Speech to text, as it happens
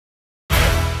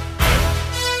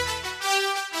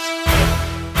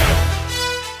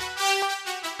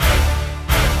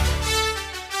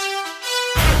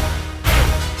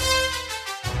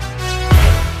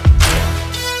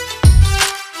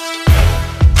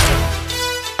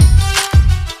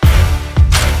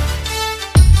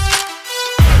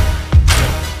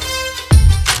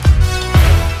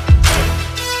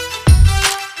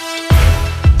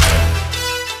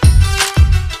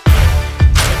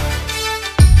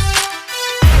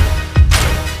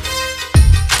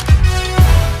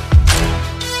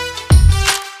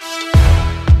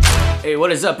Hey,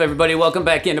 what is up everybody? Welcome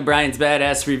back into Brian's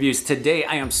Badass Reviews. Today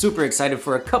I am super excited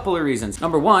for a couple of reasons.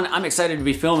 Number one, I'm excited to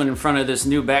be filming in front of this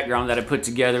new background that I put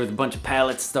together with a bunch of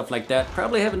palettes, stuff like that.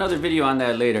 Probably have another video on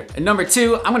that later. And number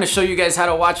two, I'm gonna show you guys how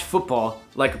to watch football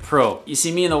like a pro. You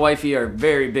see, me and the wifey are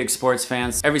very big sports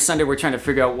fans. Every Sunday we're trying to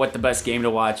figure out what the best game to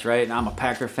watch, right? And I'm a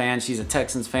Packer fan, she's a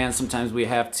Texans fan. Sometimes we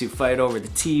have to fight over the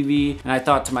TV. And I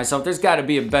thought to myself, there's gotta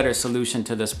be a better solution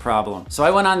to this problem. So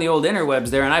I went on the old interwebs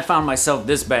there and I found myself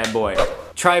this bad boy.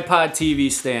 Tripod TV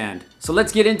stand. So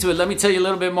let's get into it. Let me tell you a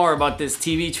little bit more about this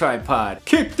TV tripod.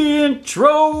 Kick the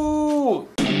intro!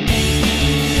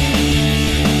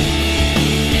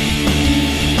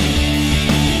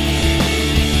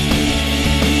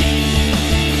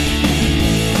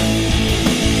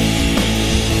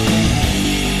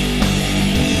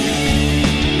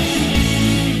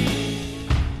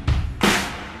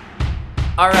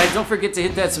 Alright, don't forget to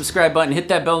hit that subscribe button, hit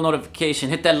that bell notification,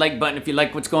 hit that like button if you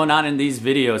like what's going on in these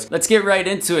videos. Let's get right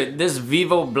into it. This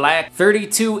Vivo black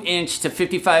 32-inch to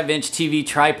 55-inch TV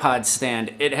tripod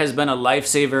stand. It has been a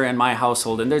lifesaver in my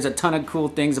household and there's a ton of cool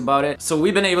things about it. So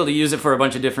we've been able to use it for a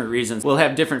bunch of different reasons. We'll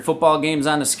have different football games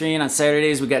on the screen on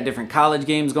Saturdays. We got different college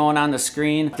games going on the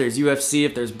screen. If there's UFC,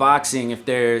 if there's boxing, if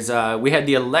there's, we had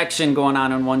the election going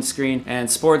on one screen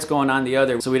and sports going on the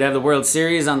other. So we'd have the World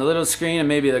Series on the little screen and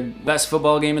maybe the best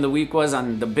football game of the week was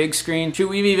on the big screen. Shoot,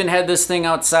 we've even had this thing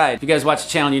outside. If you guys watch the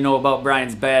channel, you know about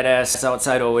Brian's Badass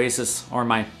outside Oasis, or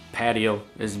my patio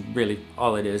is really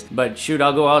all it is. But shoot,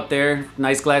 I'll go out there,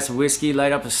 nice glass of whiskey,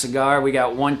 light up a cigar. We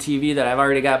got one TV that I've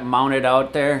already got mounted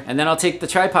out there. And then I'll take the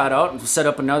tripod out and set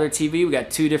up another TV. We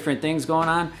got two different things going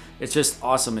on. It's just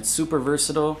awesome. It's super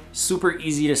versatile, super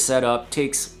easy to set up,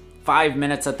 takes 5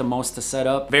 minutes at the most to set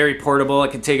up. Very portable, I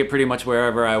can take it pretty much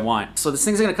wherever I want. So this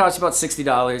thing's gonna cost you about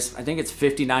 $60. I think it's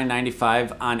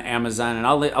 $59.95 on Amazon, and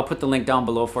I'll put the link down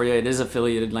below for you. It is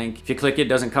affiliated link. If you click it,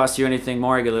 doesn't cost you anything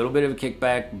more. I get a little bit of a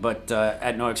kickback, but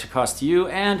at no extra cost to you.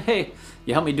 And hey,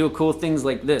 you help me do cool things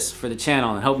like this for the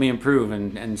channel and help me improve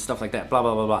and stuff like that, blah,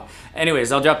 blah, blah, blah.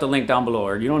 Anyways, I'll drop the link down below,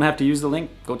 or you don't have to use the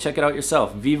link. Go check it out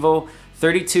yourself. Vivo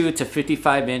 32 to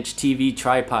 55-inch TV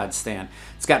tripod stand.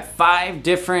 It's got 5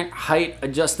 different height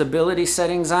adjustability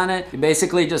settings on it. You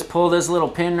basically just pull this little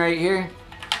pin right here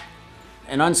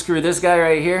and unscrew this guy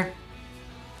right here.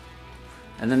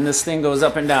 And then this thing goes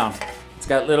up and down. It's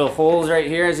got little holes right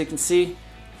here, as you can see.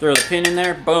 Throw the pin in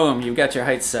there, boom, you've got your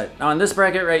height set. Now on this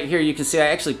bracket right here, you can see I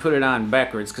actually put it on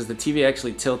backwards because the TV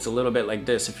actually tilts a little bit like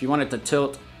this. If you want it to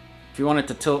tilt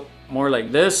more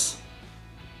like this,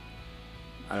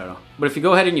 I don't know. But if you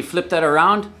go ahead and you flip that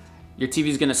around, your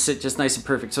TV's gonna sit just nice and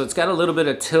perfect. So it's got a little bit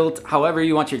of tilt, however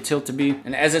you want your tilt to be.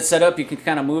 And as it's set up, you can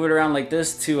kind of move it around like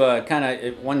this to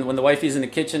when the wifey's in the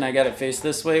kitchen, I got it faced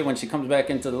this way. When she comes back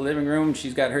into the living room,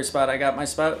 she's got her spot, I got my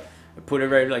spot. I put it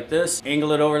right like this,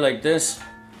 angle it over like this,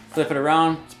 flip it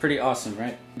around. It's pretty awesome,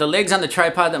 right? The legs on the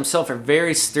tripod themselves are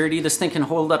very sturdy. This thing can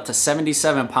hold up to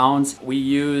 77 pounds. We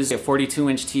use a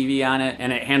 42-inch TV on it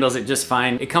and it handles it just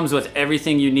fine. It comes with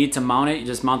everything you need to mount it. You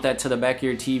just mount that to the back of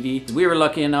your TV. We were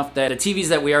lucky enough that the TVs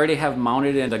that we already have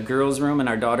mounted in the girls' room and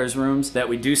our daughter's rooms that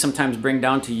we do sometimes bring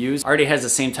down to use already has the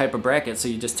same type of bracket. So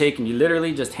you just take and you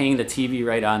literally just hang the TV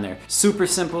right on there. Super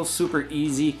simple, super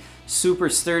easy. Super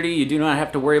sturdy. You do not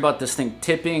have to worry about this thing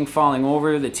tipping, falling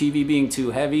over, the TV being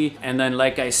too heavy. And then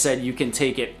like I said, you can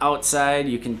take it outside,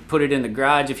 you can put it in the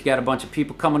garage if you got a bunch of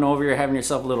people coming over, you're having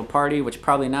yourself a little party, which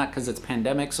probably not because it's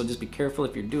pandemic, so just be careful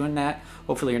if you're doing that.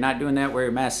 Hopefully you're not doing that, wear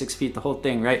your mask 6 feet, the whole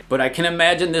thing, right? But I can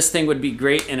imagine this thing would be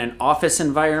great in an office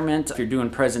environment. If you're doing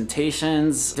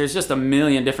presentations, there's just a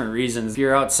million different reasons. If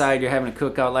you're outside, you're having a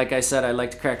cookout, like I said, I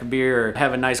like to crack a beer or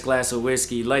have a nice glass of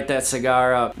whiskey, light that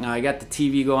cigar up. Now I got the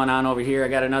TV going on over here, I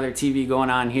got another TV going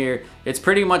on here. It's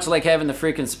pretty much like having the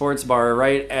freaking sports bar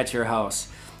right at your house.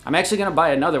 I'm actually gonna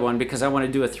buy another one because I want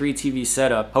to do a 3 TV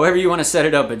setup. However you want to set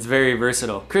it up, it's very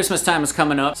versatile. Christmas time is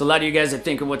coming up, so a lot of you guys are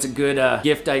thinking what's a good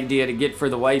gift idea to get for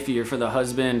the wifey or for the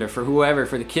husband or for whoever,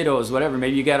 for the kiddos, whatever.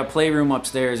 Maybe you got a playroom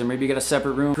upstairs or maybe you got a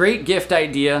separate room. Great gift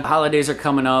idea. Holidays are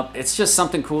coming up. It's just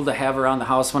something cool to have around the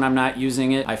house when I'm not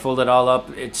using it. I fold it all up.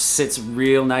 It sits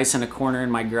real nice in a corner in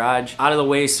my garage. Out of the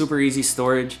way, super easy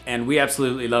storage, and we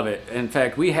absolutely love it. In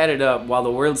fact, we had it up while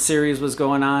the World Series was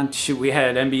going on. Shoot, we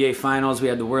had NBA Finals, we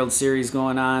had the World Series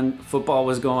going on, football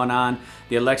was going on.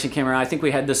 the election came around. I think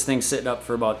we had this thing sitting up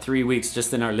for about 3 weeks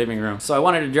just in our living room. So I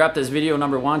wanted to drop this video,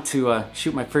 number one, to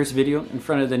shoot my first video in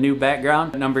front of the new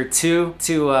background. Number two,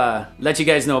 to let you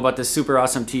guys know about this super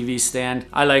awesome TV stand.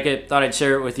 I like it, thought I'd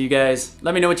share it with you guys.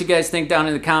 Let me know what you guys think down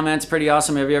in the comments. Pretty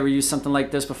awesome. Have you ever used something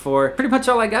like this before? Pretty much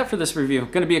all I got for this review.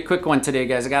 Gonna be a quick one today,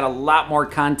 guys. I got a lot more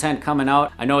content coming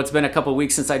out. I know it's been a couple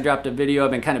weeks since I dropped a video.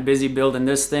 I've been kind of busy building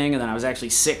this thing, and then I was actually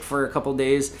sick for a couple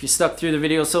days. If you stuck through the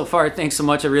video so far, thanks so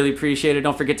much. I really appreciate it.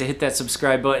 Don't forget to hit that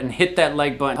subscribe button, hit that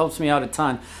like button. It helps me out a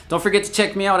ton. Don't forget to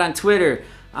check me out on Twitter,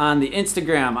 on the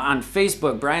Instagram, on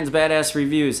Facebook, Brian's Badass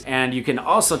Reviews, and you can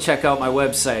also check out my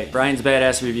website,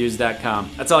 briansbadassreviews.com.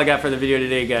 That's all I got for the video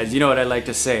today, guys. You know what I like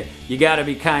to say. You gotta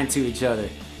be kind to each other.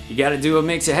 You gotta do what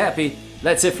makes you happy.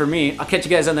 That's it for me. I'll catch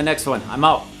you guys on the next one. I'm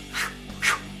out.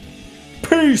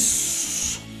 Peace!